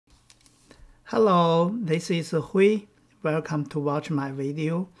Hello, this is Hui. Welcome to watch my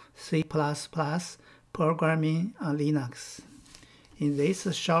video C++ programming on Linux. In this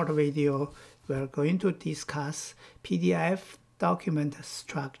short video, we're going to discuss PDF document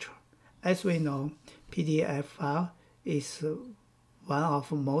structure. As we know, PDF file is one of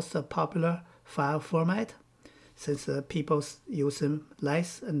the most popular file format since people using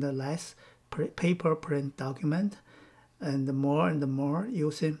less and less paper print document and more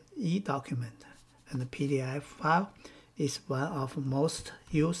using e-document. And the PDF file is one of most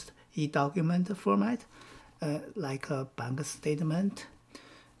used e-document format, like a bank statement,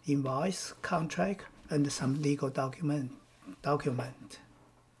 invoice, contract, and some legal document.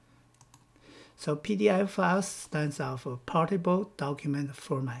 So PDF file stands for portable document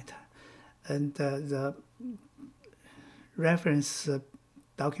format, and the reference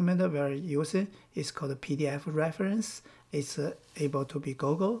document we're using is called a PDF reference. It's able to be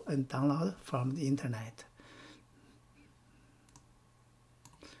Googled and downloaded from the internet.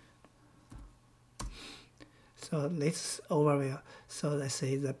 So let's overview. So let's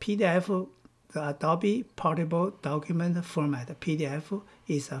say the PDF, the Adobe Portable Document Format, PDF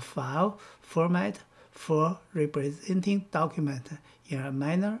is a file format for representing document in a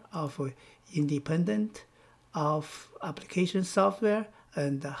manner of independent of application software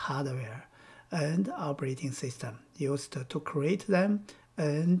and hardware and operating system used to create them,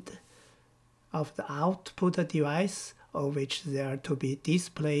 and of the output device of which they are to be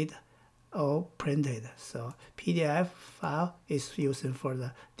displayed or printed. So PDF file is used for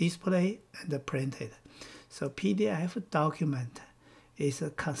the display and the printed. So PDF document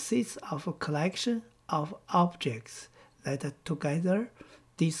consists of a collection of objects that together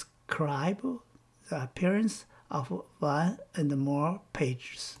describe the appearance of one and more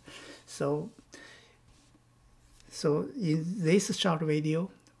pages. So in this short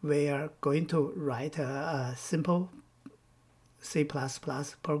video, we are going to write a simple C++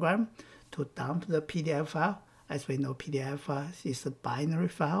 program to dump the PDF file. As we know, PDF file is a binary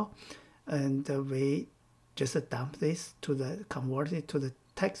file, and we just dump this convert it to the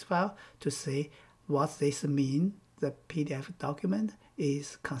text file to say what this means. The PDF document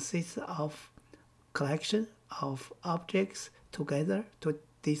consists of collection of objects together to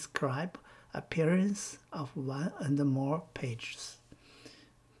describe appearance of one and more pages.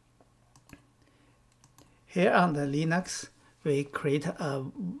 Here on the Linux, we create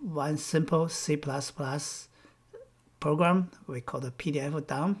one simple C++ program we call the PDF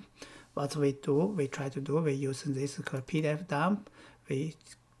dump. What we try to do, we use this called PDF dump. We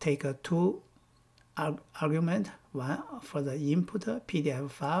take two argument, one for the input PDF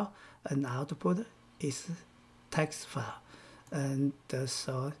file and output is text file. And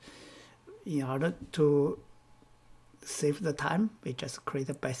so in order to save the time, we just create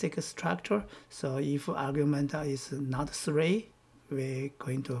a basic structure. So if argument is not 3, we're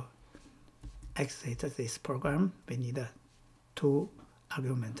going to exit this program. We need 2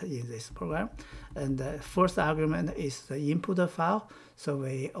 arguments in this program. And the first argument is the input file. So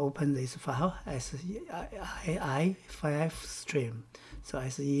we open this file as I5 stream. So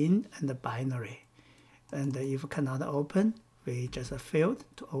as in and binary. And if cannot open, we just failed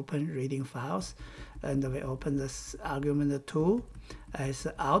to open reading files, and we open this argument 2 as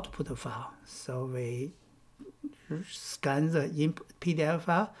output file. So we scan the PDF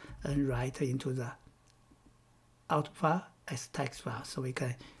file and write into the output file as text file, so we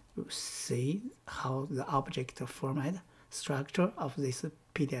can see how the object format structure of these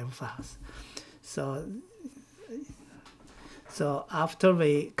PDF files. So after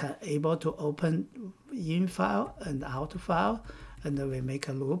we can able to open in file and out file, and we make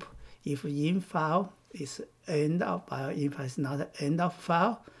a loop. If in file is end of file, in file is not end of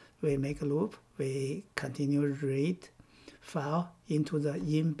file, we make a loop. We continue read file into the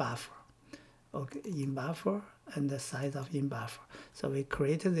in buffer. Okay, in buffer and the size of in buffer. So we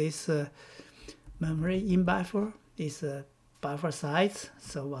create this memory in buffer. Is buffer size.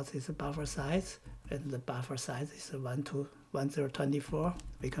 So what is the buffer size? And the buffer size is 1024.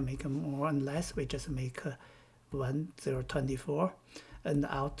 We can make more and less. We just make 1024. And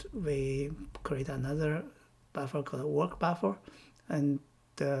out we create another buffer called work buffer, and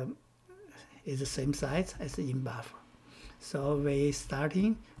is the same size as the in buffer. So we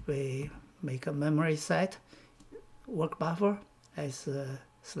make a memory set work buffer as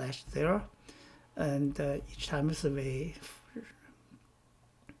 /0, and each time we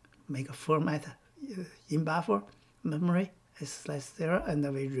make a format in buffer memory is /0,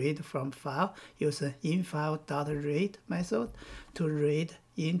 and we read from file, use an infile.read method to read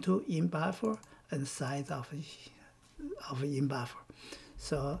into in buffer and size of in buffer.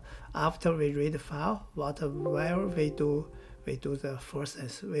 So after we read the file, whatever we do the first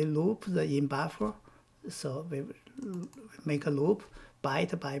is we loop the in buffer. So we make a loop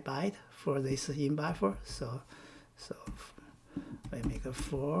byte by byte for this in buffer. So we make a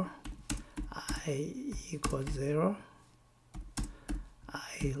for I equals 0,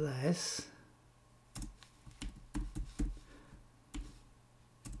 I less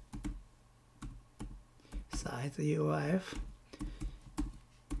size UF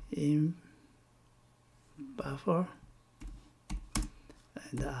in buffer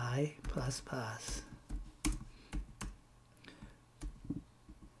and I plus plus.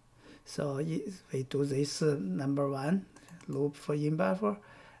 So we do this number 1 loop for in buffer,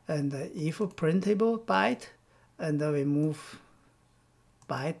 and if printable byte, and we move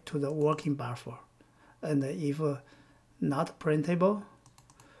byte to the working buffer, and if not printable,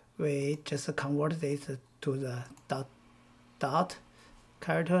 we just convert this to the dot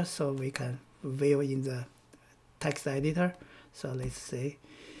character so we can view in the text editor. So let's see,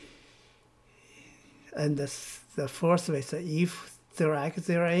 and the first is if 0x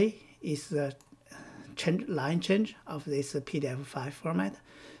 0a is the line change of this PDF file format.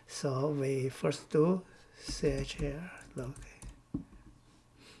 So we first do chr log.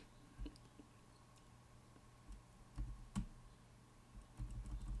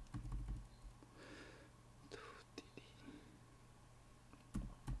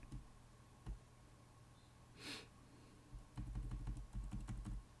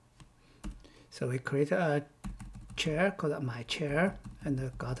 So we create a chair called my chair,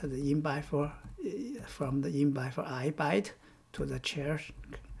 and got the in buffer from the in buffer I byte to the chair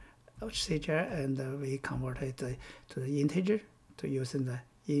chair, and we convert it to the integer to using the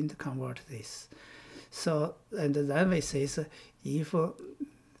int convert this. So and then we say if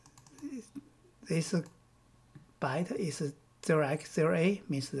this byte is 0x 0a,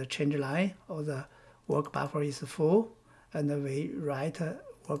 means the change line or the work buffer is full, and we write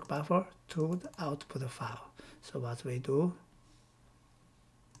work buffer to the output file. So what we do,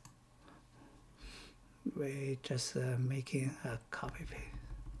 we just making a copy paste.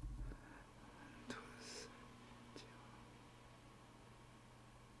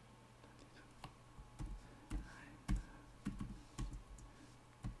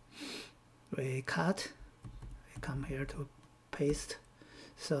 We cut, we come here to paste.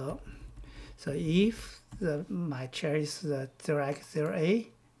 So if my chair is the 0x 0a,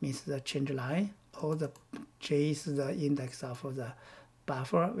 means the change line, or the j is the index of the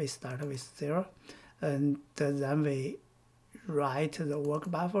buffer, we start with 0, and then we write the work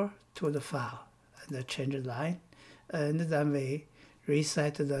buffer to the file and the change line, and then we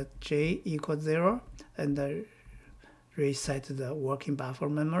reset the j equals 0 and reset the working buffer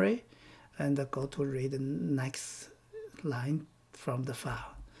memory, and go to read the next line from the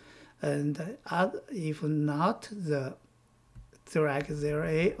file. And if not the 0x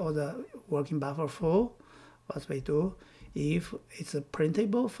 0a or the working buffer full, what we do, if it's a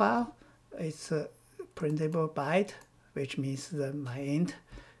printable file, it's a printable byte, which means that my int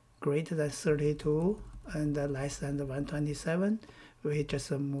greater than 32 and less than 127, we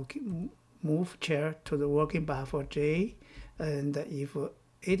just move chair to the working buffer j, and if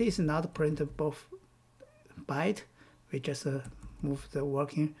it is not printable byte, we just move the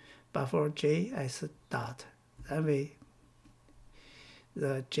working buffer j as a dot. Then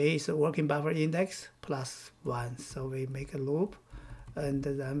the j is a working buffer index plus 1, so we make a loop, and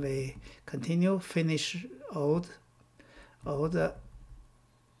then we continue, finish all the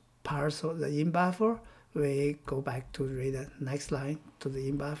parts of the in buffer. We go back to read the next line to the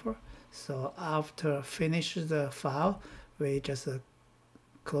in buffer. So after finish the file, we just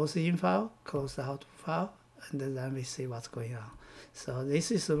close the in file, close the out file, and then we see what's going on. So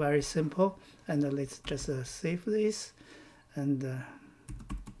this is very simple, and let's just save this and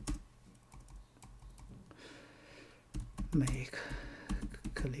make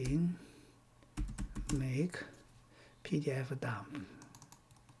clean, make PDF dump.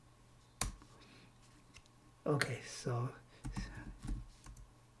 Okay, so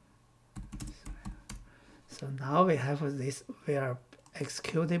now we have this, we are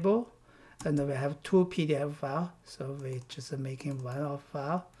executable, and we have 2 PDF files, so we just making one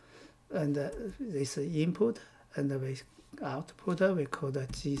file, and this input, and we output, we call the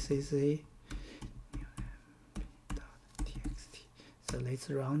gcc. So let's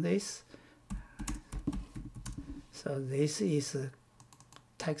run this. So this is a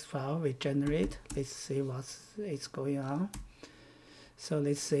text file we generate. Let's see what's going on. So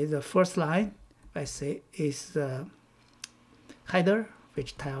let's say the first line, I say, is the header,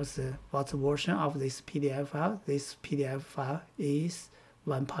 which tells what version of this PDF file. This PDF file is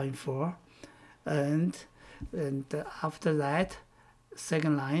 1.4, and after that,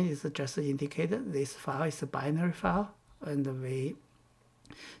 second line is just indicated this file is a binary file, and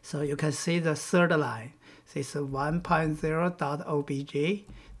so you can see the third line. This 1.0.obj.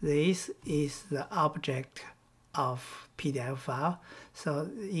 This is the object of PDF file. So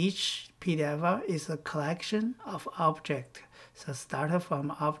each PDF file is a collection of object. So start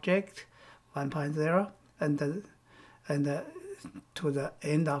from object 1.0 and to the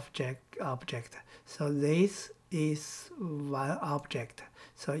end object. So this is one object.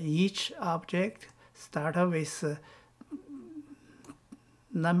 So each object starts with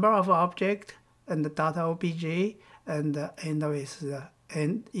number of object and the .obj and end with the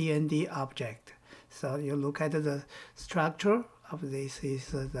end object. So you look at the structure of this is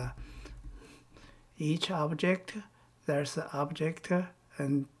the each object. There's the object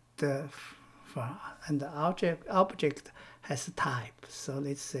and the object has a type. So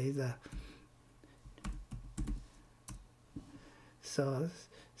let's say the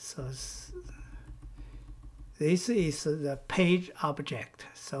this is the page object.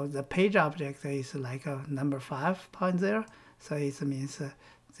 So the page object is like a number 5.0. So it means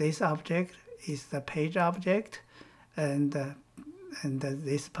this object is the page object, and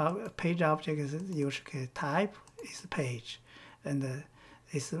this page object is usually type is page, and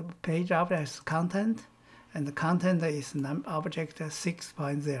this page object is content, and the content is object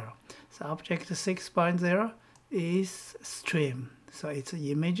 6.0. So object 6.0 is stream. So it's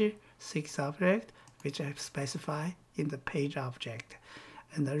image 6 object, which I have specified in the page object.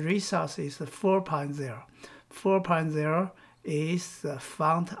 And the resource is 4.0. 4.0 is the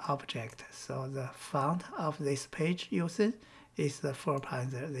font object. So the font of this page using is the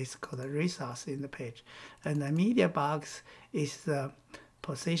 4.0. This is called the resource in the page. And the media box is the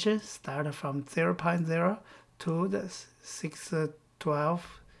position start from 0.0 to the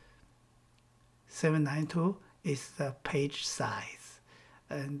 612.792 is the page size.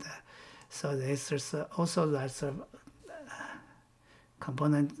 And so this is also that's a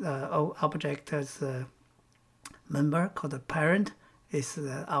component object as a member called the parent is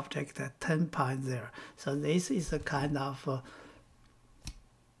the object 10.0. So this is a kind of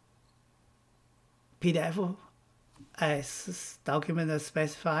PDF as document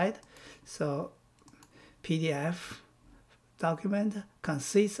specified. So PDF document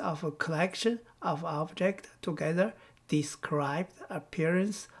consists of a collection of objects together describe the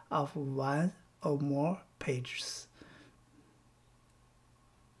appearance of one or more pages.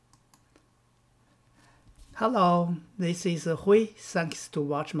 Hello, this is Hui. Thanks to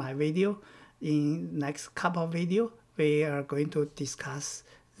watch my video. In next couple of videos, we are going to discuss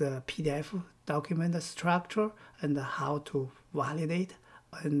the PDF document structure and how to validate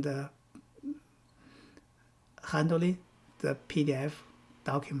and handling the PDF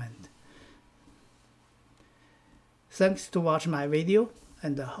document. Thanks to watch my video,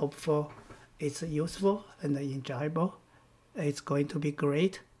 and hopeful it's useful and enjoyable. It's going to be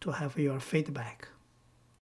great to have your feedback.